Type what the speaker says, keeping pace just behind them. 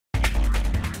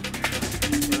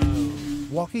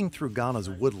Walking through Ghana's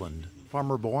woodland,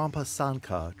 farmer Boampa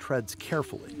Sanka treads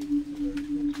carefully.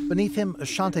 Beneath him,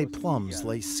 Ashanti plums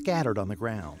lay scattered on the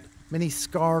ground, many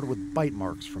scarred with bite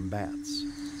marks from bats.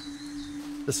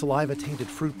 The saliva-tainted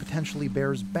fruit potentially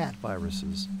bears bat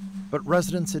viruses, but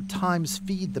residents at times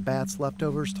feed the bats'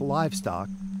 leftovers to livestock,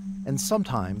 and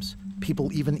sometimes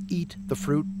people even eat the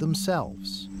fruit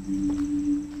themselves.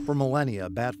 For millennia,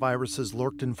 bat viruses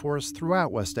lurked in forests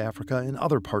throughout West Africa and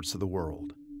other parts of the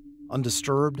world.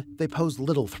 Undisturbed, they posed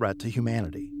little threat to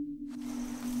humanity.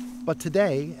 But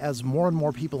today, as more and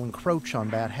more people encroach on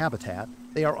bat habitat,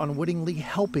 they are unwittingly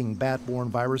helping bat-borne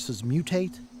viruses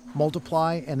mutate,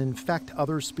 multiply, and infect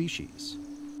other species.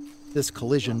 This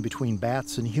collision between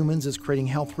bats and humans is creating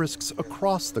health risks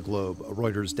across the globe, a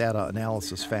Reuters data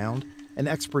analysis found, and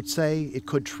experts say it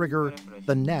could trigger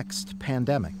the next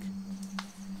pandemic.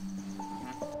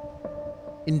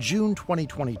 In June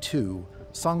 2022,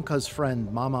 Sanka's friend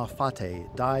Mama Fate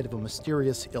died of a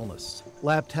mysterious illness.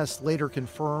 Lab tests later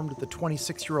confirmed the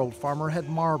 26-year-old farmer had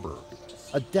Marburg,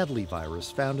 a deadly virus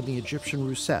found in the Egyptian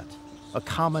rusette, a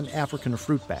common African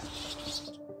fruit bat.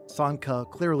 Sanka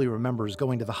clearly remembers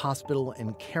going to the hospital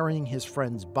and carrying his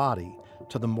friend's body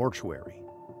to the mortuary.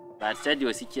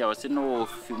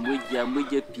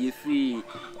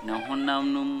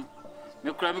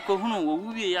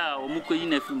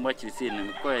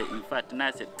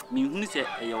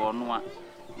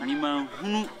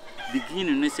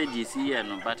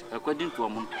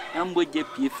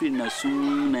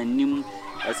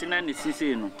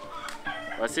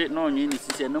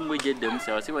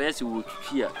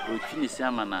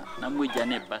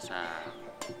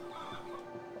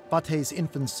 Fate's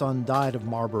infant son died of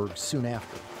Marburg soon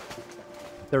after.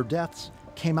 Their deaths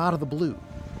came out of the blue.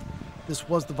 This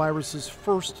was the virus's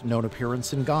first known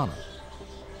appearance in Ghana.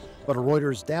 But a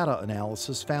Reuters data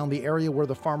analysis found the area where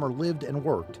the farmer lived and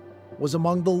worked was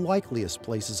among the likeliest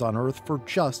places on Earth for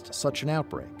just such an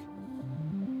outbreak.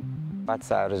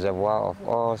 Bats are a reservoir of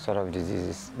all sorts of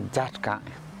diseases that can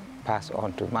pass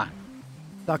on to man.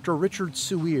 Dr. Richard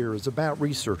Suir is a bat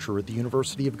researcher at the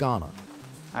University of Ghana.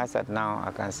 As at now,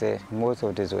 I can say most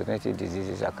of the zoonotic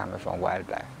diseases are coming from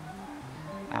wildlife.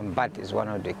 And bat is one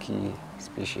of the key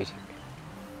species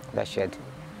that shed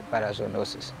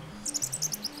parasoonosis.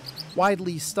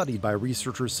 Widely studied by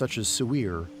researchers such as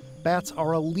Suir, bats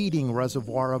are a leading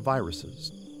reservoir of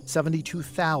viruses,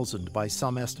 72,000 by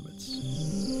some estimates.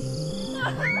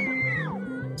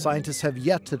 Scientists have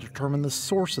yet to determine the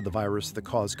source of the virus that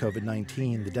caused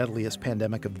COVID-19, the deadliest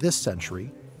pandemic of this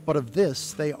century, but of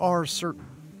this they are certain.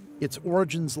 Its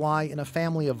origins lie in a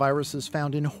family of viruses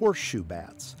found in horseshoe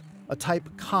bats, a type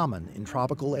common in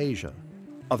tropical Asia.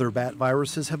 Other bat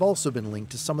viruses have also been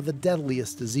linked to some of the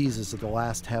deadliest diseases of the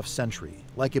last half-century,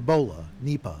 like Ebola,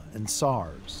 Nipah, and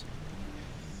SARS.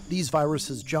 These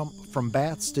viruses jump from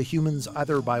bats to humans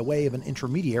either by way of an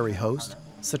intermediary host,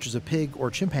 such as a pig or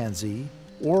chimpanzee,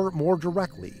 or more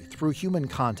directly through human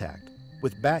contact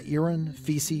with bat urine,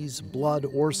 feces, blood,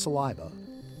 or saliva.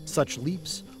 Such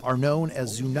leaps are known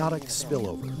as zoonotic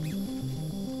spillover.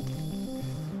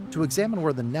 To examine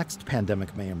where the next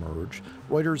pandemic may emerge,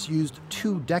 Reuters used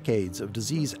 2 decades of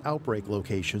disease outbreak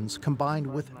locations combined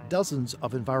with dozens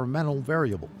of environmental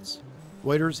variables.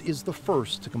 Reuters is the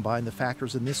first to combine the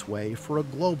factors in this way for a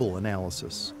global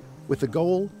analysis, with the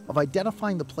goal of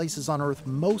identifying the places on Earth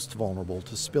most vulnerable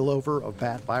to spillover of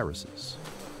bat viruses.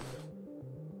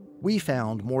 We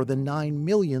found more than 9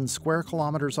 million square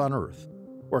kilometers on Earth,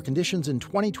 where conditions in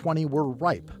 2020 were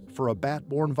ripe for a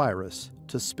bat-borne virus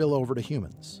to spill over to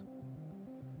humans.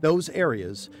 Those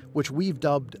areas, which we've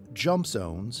dubbed jump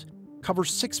zones, cover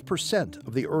 6%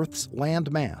 of the Earth's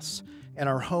land mass and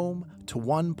are home to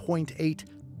 1.8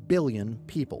 billion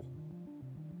people.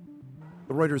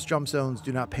 The Reuters jump zones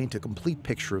do not paint a complete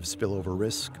picture of spillover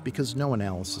risk because no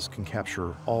analysis can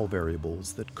capture all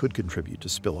variables that could contribute to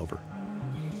spillover.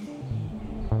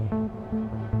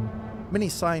 Many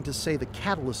scientists say the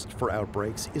catalyst for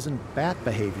outbreaks isn't bat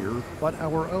behavior, but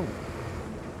our own.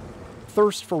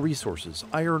 Thirst for resources,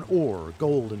 iron ore,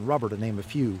 gold, and rubber to name a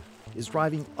few, is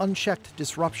driving unchecked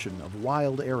disruption of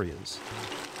wild areas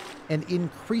and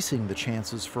increasing the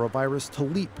chances for a virus to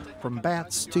leap from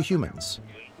bats to humans.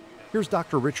 Here's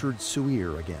Dr. Richard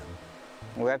Suir again.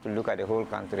 We have to look at the whole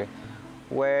country.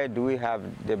 Where do we have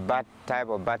the bat type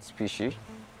of bat species?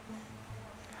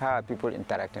 How are people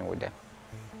interacting with them?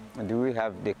 Do we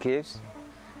have the caves,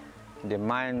 the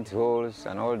mine holes,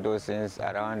 and all those things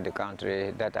around the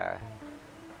country that are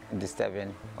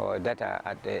disturbing or that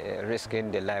are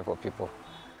risking the life of people?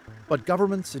 But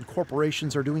governments and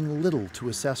corporations are doing little to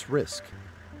assess risk.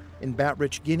 In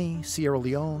bat-rich Guinea, Sierra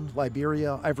Leone,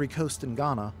 Liberia, Ivory Coast, and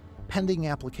Ghana, pending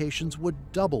applications would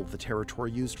double the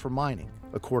territory used for mining,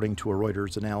 according to a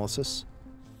Reuters analysis.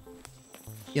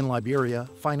 In Liberia,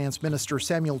 Finance Minister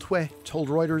Samuel Twe told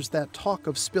Reuters that talk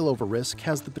of spillover risk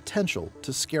has the potential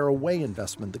to scare away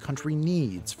investment the country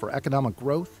needs for economic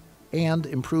growth and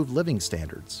improved living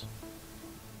standards.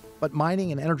 But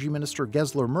Mining and Energy Minister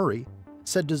Gessler Murray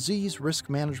said disease risk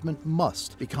management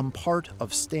must become part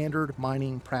of standard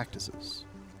mining practices.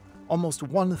 Almost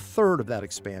 1/3 of that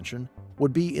expansion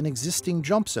would be in existing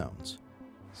jump zones.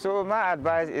 So my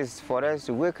advice is for us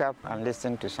to wake up and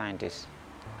listen to scientists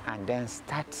and then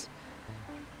start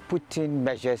putting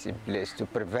measures in place to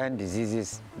prevent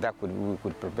diseases that we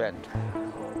could prevent.